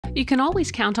You can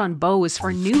always count on Bose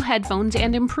for new headphones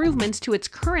and improvements to its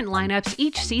current lineups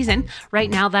each season. Right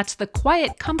now, that's the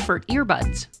Quiet Comfort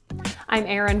earbuds. I'm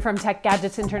Erin from Tech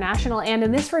Gadgets International, and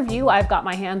in this review, I've got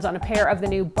my hands on a pair of the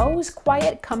new Bose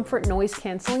Quiet Comfort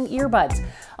noise-canceling earbuds.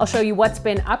 I'll show you what's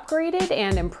been upgraded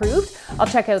and improved. I'll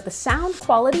check out the sound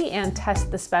quality and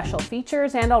test the special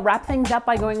features, and I'll wrap things up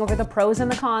by going over the pros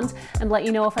and the cons and let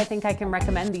you know if I think I can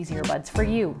recommend these earbuds for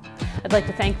you. I'd like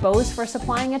to thank Bose for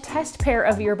supplying a test pair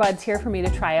of earbuds here for me to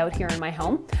try out here in my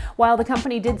home. While the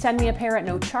company did send me a pair at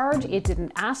no charge, it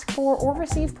didn't ask for or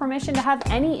receive permission to have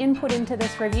any input into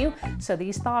this review, so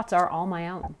these thoughts are all my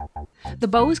own. The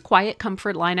Bose Quiet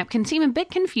Comfort lineup can seem a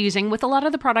bit confusing, with a lot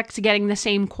of the products getting the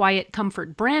same Quiet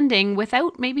Comfort branding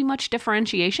without maybe much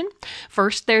differentiation.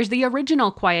 First, there's the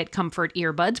original Quiet Comfort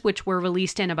earbuds, which were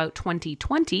released in about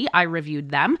 2020. I reviewed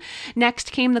them.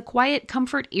 Next came the Quiet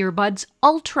Comfort Earbuds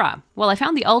Ultra. Well, I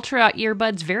found the Ultra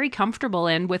earbuds very comfortable,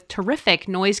 and with terrific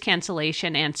noise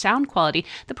cancellation and sound quality,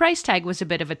 the price tag was a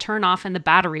bit of a turnoff and the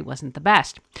battery wasn't the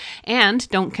best. And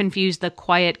don't confuse the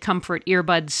Quiet Comfort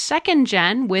Earbuds 2nd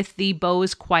Gen with the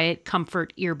Bose Quiet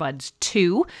Comfort Earbuds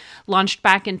 2. Launched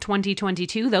back in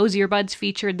 2022, those earbuds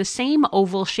featured the same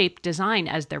oval-shaped design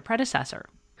as their predecessor.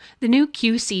 The new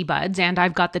QC buds, and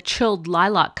I've got the chilled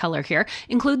lilac color here,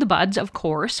 include the buds, of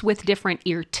course, with different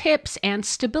ear tips and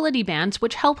stability bands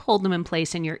which help hold them in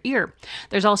place in your ear.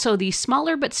 There's also the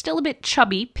smaller but still a bit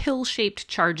chubby pill-shaped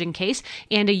charging case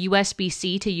and a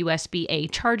USB-C to USB-A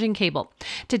charging cable.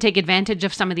 To take advantage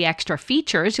of some of the extra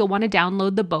features, you'll want to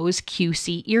download the Bose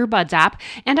QC Earbuds app,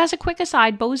 and as a quick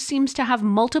aside, Bose seems to have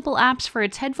multiple apps for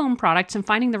its headphone products, and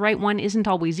finding the right one isn't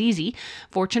always easy.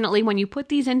 Fortunately, when you put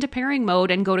these into pairing mode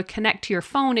and go to connect to your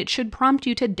phone, it should prompt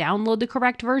you to download the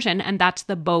correct version, and that's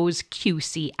the Bose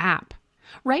QC app.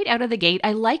 Right out of the gate,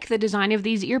 I like the design of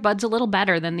these earbuds a little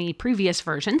better than the previous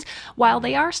versions. While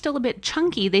they are still a bit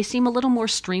chunky, they seem a little more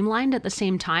streamlined at the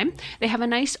same time. They have a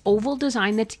nice oval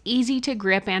design that's easy to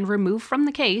grip and remove from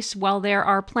the case. While there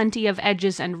are plenty of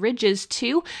edges and ridges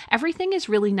too, everything is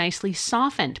really nicely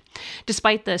softened.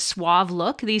 Despite the suave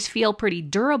look, these feel pretty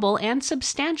durable and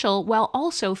substantial while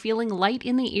also feeling light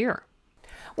in the ear.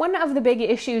 One of the big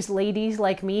issues ladies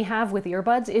like me have with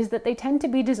earbuds is that they tend to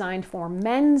be designed for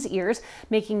men's ears,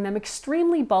 making them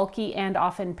extremely bulky and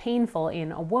often painful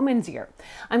in a woman's ear.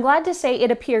 I'm glad to say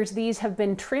it appears these have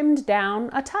been trimmed down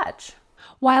a touch.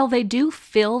 While they do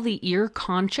fill the ear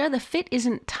concha, the fit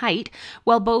isn't tight.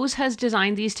 While Bose has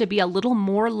designed these to be a little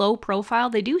more low profile,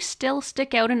 they do still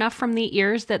stick out enough from the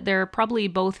ears that they're probably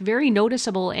both very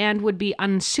noticeable and would be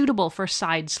unsuitable for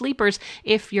side sleepers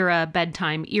if you're a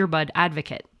bedtime earbud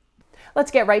advocate.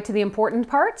 Let's get right to the important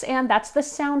parts, and that's the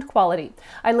sound quality.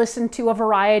 I listened to a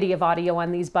variety of audio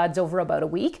on these buds over about a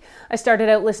week. I started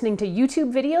out listening to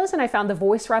YouTube videos, and I found the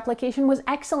voice replication was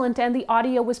excellent and the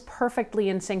audio was perfectly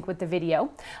in sync with the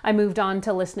video. I moved on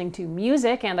to listening to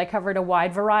music, and I covered a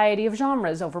wide variety of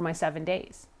genres over my 7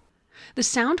 days. The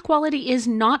sound quality is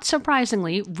not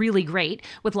surprisingly really great,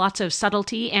 with lots of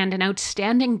subtlety and an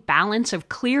outstanding balance of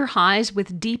clear highs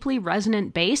with deeply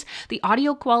resonant bass. The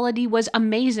audio quality was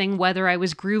amazing whether I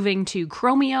was grooving to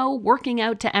Chromeo, working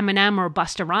out to Eminem or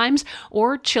Busta Rhymes,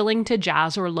 or chilling to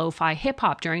jazz or lo-fi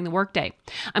hip-hop during the workday.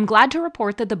 I'm glad to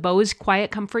report that the Bose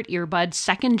Quiet Comfort Earbuds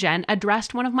 2nd Gen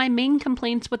addressed one of my main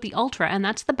complaints with the Ultra, and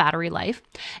that's the battery life.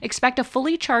 Expect a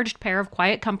fully charged pair of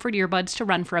Quiet Comfort earbuds to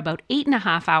run for about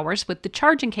 8.5 hours, with the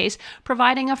charging case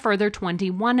providing a further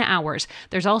 21 hours.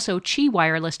 There's also Qi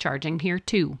wireless charging here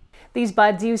too. These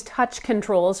buds use touch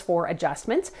controls for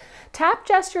adjustments. Tap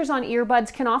gestures on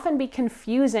earbuds can often be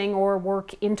confusing or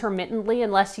work intermittently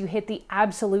unless you hit the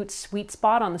absolute sweet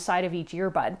spot on the side of each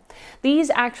earbud. These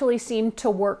actually seem to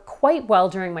work quite well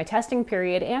during my testing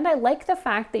period, and I like the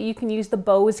fact that you can use the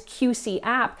Bose QC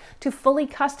app to fully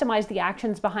customize the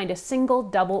actions behind a single,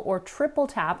 double, or triple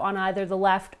tap on either the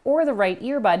left or the right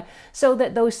earbud so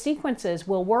that those sequences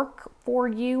will work for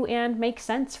you and make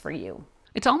sense for you.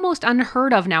 It's almost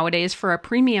unheard of nowadays for a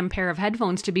premium pair of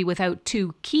headphones to be without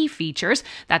two key features.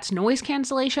 That's noise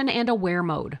cancellation and a wear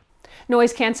mode.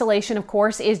 Noise cancellation, of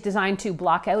course, is designed to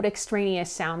block out extraneous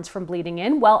sounds from bleeding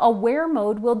in, while a wear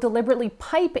mode will deliberately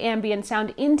pipe ambient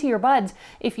sound into your buds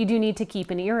if you do need to keep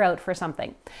an ear out for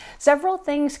something. Several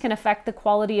things can affect the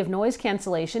quality of noise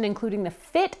cancellation, including the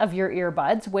fit of your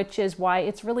earbuds, which is why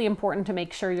it's really important to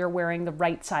make sure you're wearing the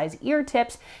right size ear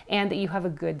tips and that you have a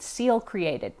good seal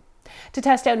created. To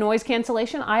test out noise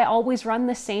cancellation, I always run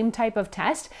the same type of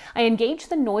test. I engage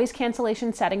the noise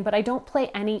cancellation setting, but I don't play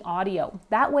any audio.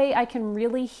 That way I can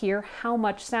really hear how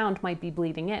much sound might be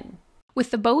bleeding in.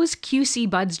 With the Bose QC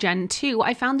Buds Gen 2,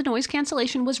 I found the noise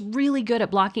cancellation was really good at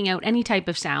blocking out any type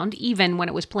of sound, even when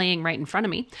it was playing right in front of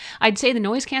me. I'd say the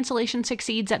noise cancellation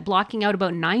succeeds at blocking out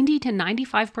about 90 to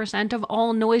 95% of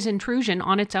all noise intrusion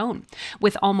on its own.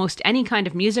 With almost any kind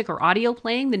of music or audio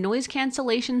playing, the noise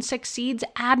cancellation succeeds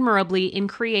admirably in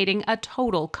creating a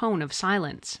total cone of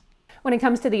silence. When it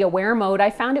comes to the aware mode, I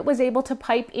found it was able to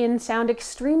pipe in sound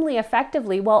extremely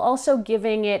effectively while also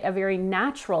giving it a very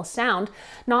natural sound,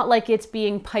 not like it's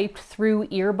being piped through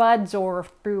earbuds or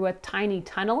through a tiny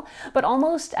tunnel, but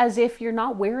almost as if you're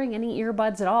not wearing any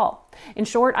earbuds at all. In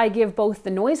short, I give both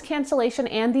the noise cancellation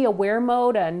and the aware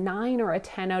mode a 9 or a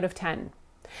 10 out of 10.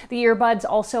 The earbuds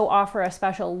also offer a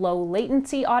special low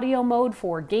latency audio mode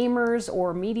for gamers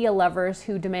or media lovers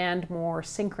who demand more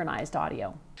synchronized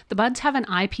audio. The buds have an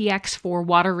IPX4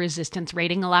 water resistance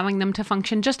rating, allowing them to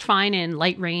function just fine in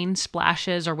light rain,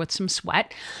 splashes, or with some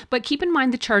sweat. But keep in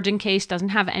mind the charging case doesn't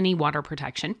have any water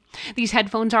protection. These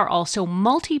headphones are also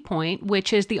multi-point,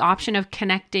 which is the option of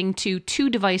connecting to 2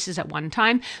 devices at one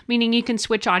time, meaning you can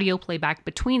switch audio playback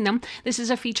between them. This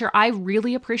is a feature I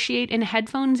really appreciate in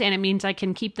headphones, and it means I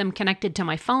can keep them connected to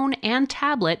my phone and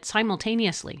tablet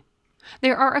simultaneously.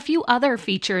 There are a few other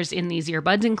features in these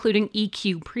earbuds, including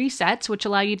EQ presets, which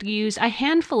allow you to use a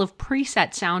handful of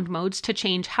preset sound modes to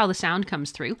change how the sound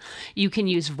comes through. You can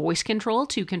use voice control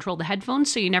to control the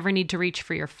headphones, so you never need to reach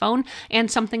for your phone, and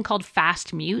something called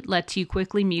fast mute lets you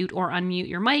quickly mute or unmute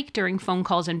your mic during phone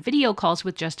calls and video calls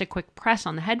with just a quick press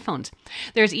on the headphones.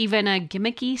 There's even a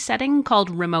gimmicky setting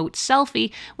called remote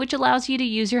selfie, which allows you to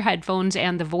use your headphones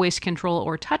and the voice control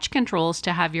or touch controls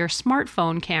to have your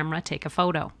smartphone camera take a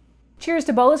photo. Cheers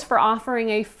to Bose for offering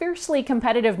a fiercely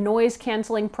competitive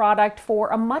noise-canceling product for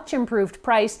a much improved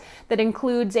price that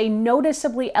includes a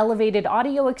noticeably elevated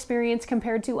audio experience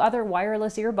compared to other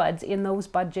wireless earbuds in those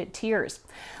budget tiers.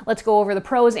 Let's go over the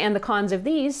pros and the cons of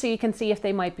these so you can see if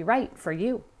they might be right for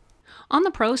you. On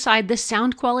the pro side, the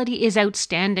sound quality is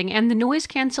outstanding, and the noise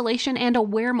cancellation and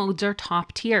aware modes are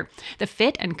top tier. The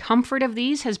fit and comfort of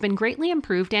these has been greatly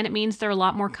improved, and it means they're a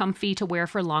lot more comfy to wear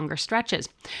for longer stretches.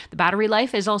 The battery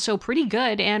life is also pretty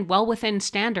good and well within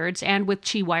standards, and with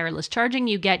Qi wireless charging,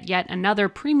 you get yet another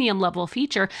premium level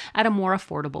feature at a more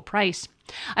affordable price.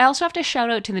 I also have to shout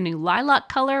out to the new lilac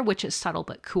color, which is subtle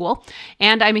but cool,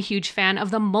 and I'm a huge fan of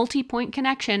the multi-point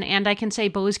connection, and I can say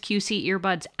Bose QC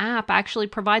Earbuds app actually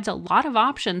provides a lot of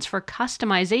options for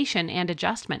customization and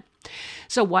adjustment.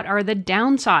 So what are the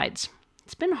downsides?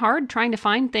 It's been hard trying to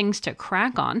find things to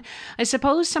crack on. I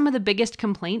suppose some of the biggest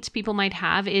complaints people might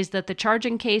have is that the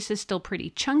charging case is still pretty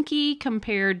chunky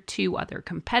compared to other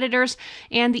competitors,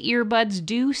 and the earbuds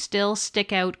do still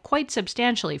stick out quite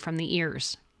substantially from the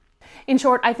ears. In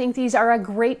short, I think these are a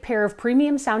great pair of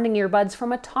premium sounding earbuds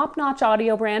from a top-notch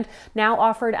audio brand now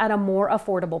offered at a more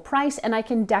affordable price, and I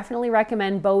can definitely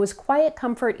recommend Bose Quiet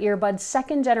Comfort Earbuds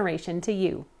 2nd generation to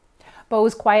you.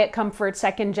 Bose Quiet Comfort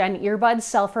 2nd Gen earbuds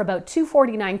sell for about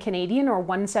 $249 Canadian or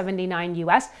 $179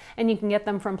 US, and you can get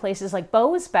them from places like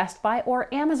Bose, Best Buy, or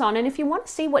Amazon. And if you want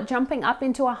to see what jumping up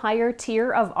into a higher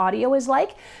tier of audio is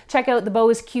like, check out the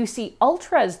Bose QC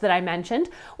Ultras that I mentioned,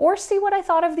 or see what I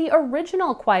thought of the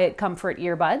original Quiet Comfort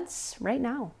earbuds right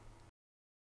now.